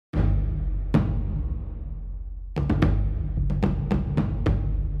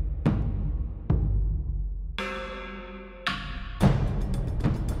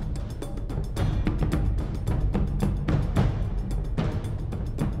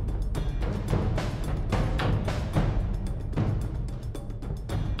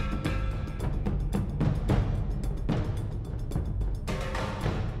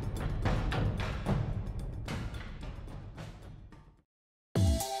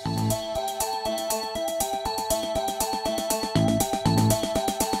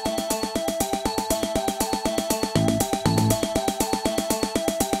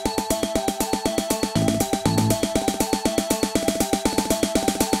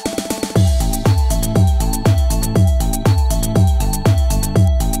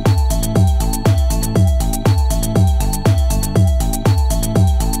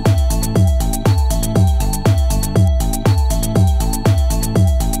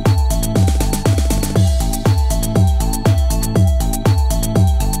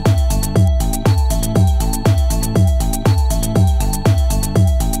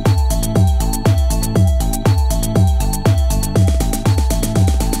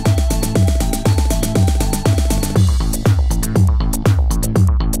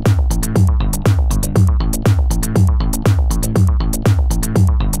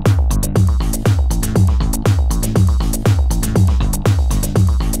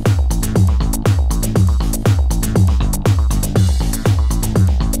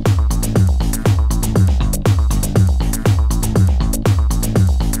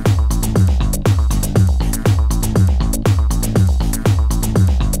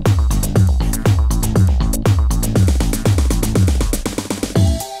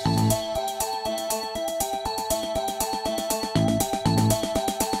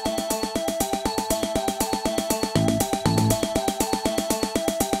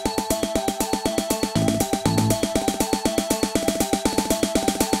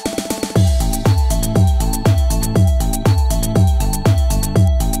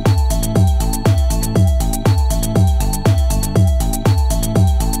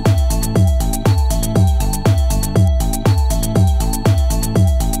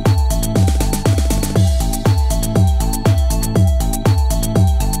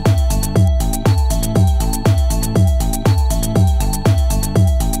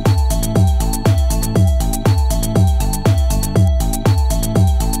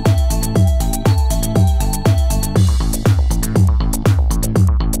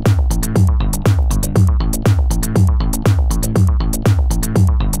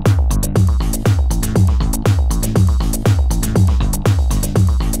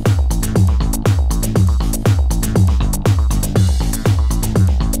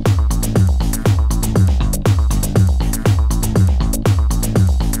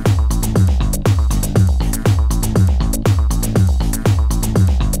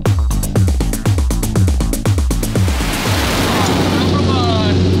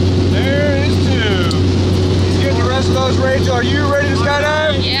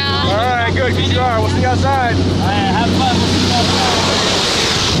Yes, you are. We'll see you outside. All right, have fun. We'll see you outside.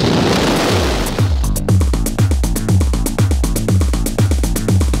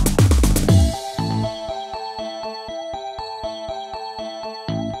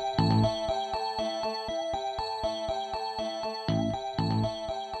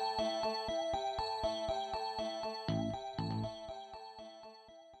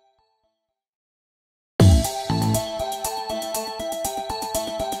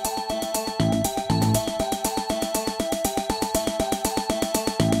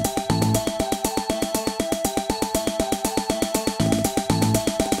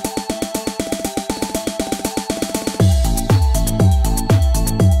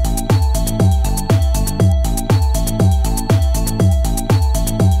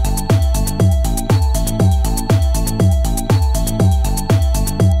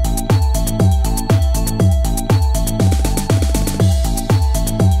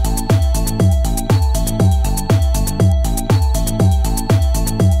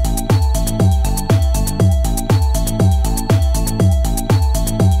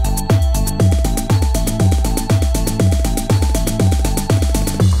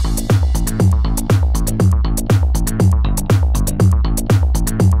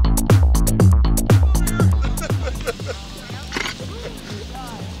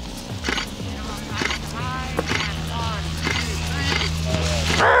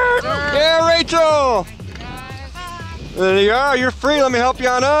 Yeah, Rachel! There you are, you're free. Let me help you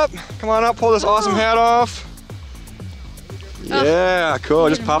on up. Come on up, pull this awesome hat off. Yeah, cool.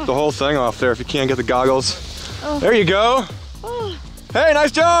 Just pop the whole thing off there if you can't get the goggles. There you go. Hey,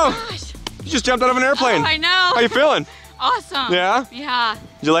 nice job! You just jumped out of an airplane. Oh, I know. How you feeling? Awesome. Yeah? Yeah.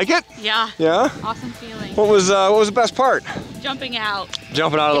 Did you like it? Yeah. Yeah? Awesome feeling. What was the best part? Jumping out.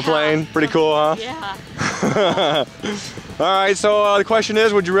 Jumping out of the plane. Pretty cool, huh? Yeah. All right, so the question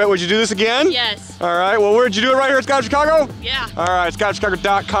is, would you do this again? Yes. All right, well, where'd you do it right here at Skydive Chicago? Yeah. All right,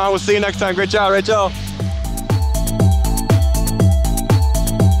 SkydiveChicago.com. We'll see you next time. Great job, Rachel.